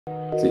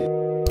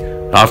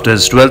After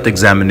his 12th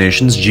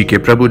examinations, GK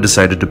Prabhu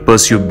decided to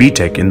pursue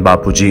B.Tech in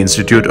Bapuji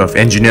Institute of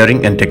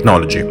Engineering and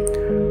Technology.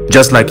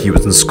 Just like he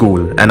was in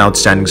school, an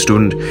outstanding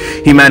student,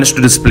 he managed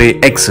to display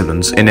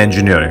excellence in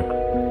engineering.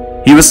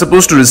 He was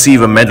supposed to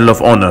receive a Medal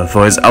of Honor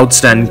for his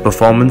outstanding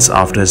performance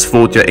after his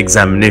 4th year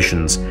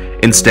examinations.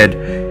 Instead,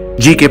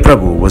 GK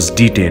Prabhu was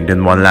detained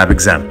in one lab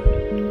exam.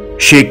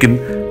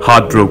 Shaken,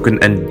 heartbroken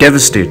and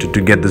devastated to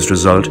get this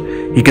result,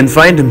 he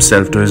confined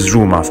himself to his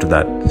room after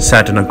that,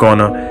 sat in a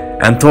corner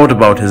and thought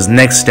about his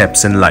next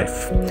steps in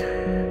life.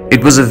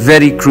 It was a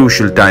very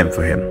crucial time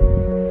for him.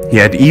 He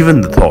had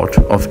even the thought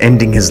of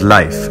ending his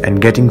life and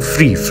getting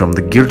free from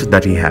the guilt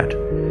that he had.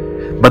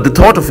 But the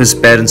thought of his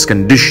parents'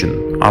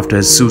 condition after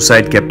his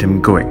suicide kept him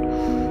going.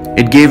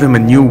 It gave him a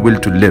new will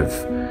to live,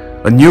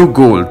 a new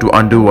goal to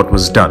undo what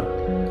was done,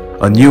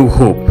 a new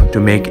hope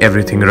to make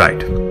everything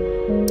right.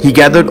 He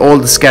gathered all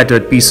the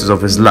scattered pieces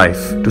of his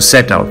life to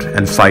set out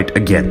and fight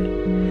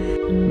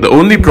again. The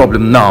only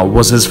problem now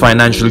was his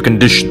financial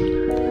condition.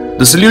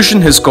 The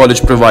solution his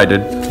college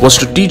provided was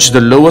to teach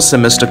the lower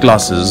semester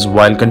classes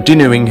while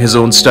continuing his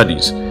own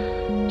studies.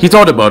 He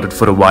thought about it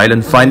for a while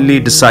and finally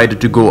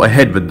decided to go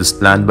ahead with this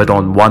plan, but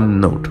on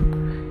one note.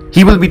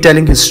 He will be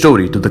telling his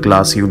story to the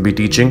class he will be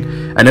teaching,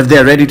 and if they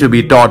are ready to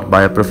be taught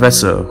by a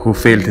professor who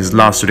failed his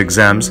last 2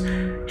 exams,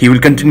 he will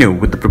continue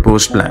with the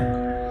proposed plan.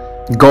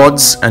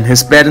 God's and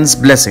his parents'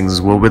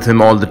 blessings were with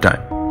him all the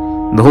time.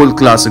 The whole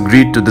class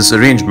agreed to this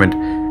arrangement,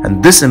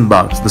 and this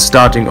embarks the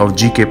starting of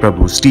GK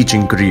Prabhu's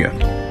teaching career.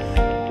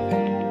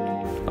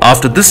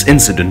 After this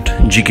incident,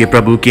 GK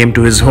Prabhu came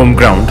to his home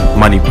ground,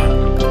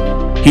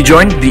 Manipal. He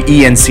joined the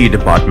ENC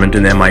department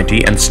in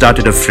MIT and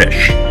started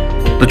afresh.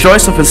 The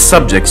choice of his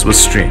subjects was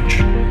strange.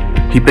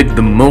 He picked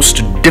the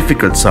most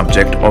difficult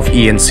subject of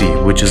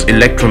ENC, which is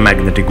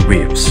electromagnetic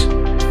waves.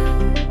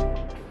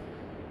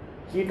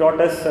 He taught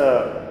us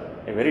a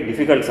very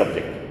difficult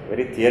subject,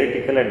 very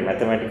theoretical and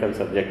mathematical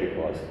subject it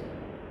was,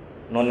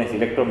 known as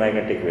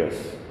electromagnetic waves.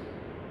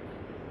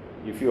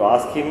 If you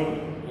ask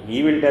him,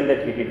 he will tell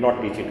that he did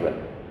not teach it well.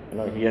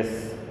 He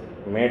has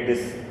made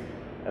this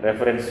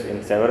reference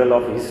in several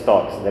of his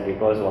talks that it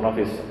was one of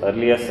his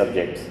earliest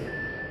subjects,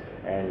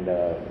 and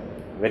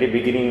very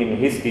beginning in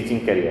his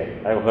teaching career.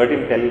 I have heard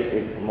him tell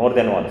it more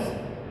than once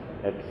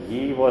that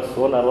he was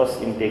so nervous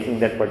in taking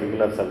that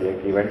particular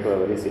subject. He went to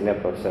a very senior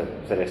professor,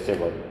 Sir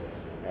Esteban,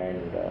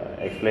 and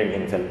explained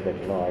himself that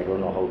I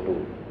don't know how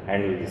to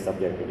handle this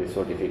subject, it is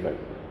so difficult.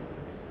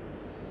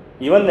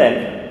 Even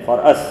then, for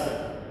us,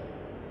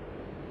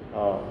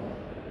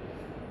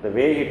 the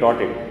way he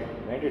taught it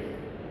made it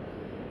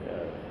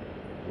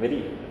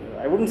very,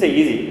 I wouldn't say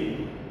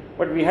easy,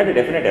 but we had a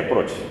definite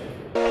approach.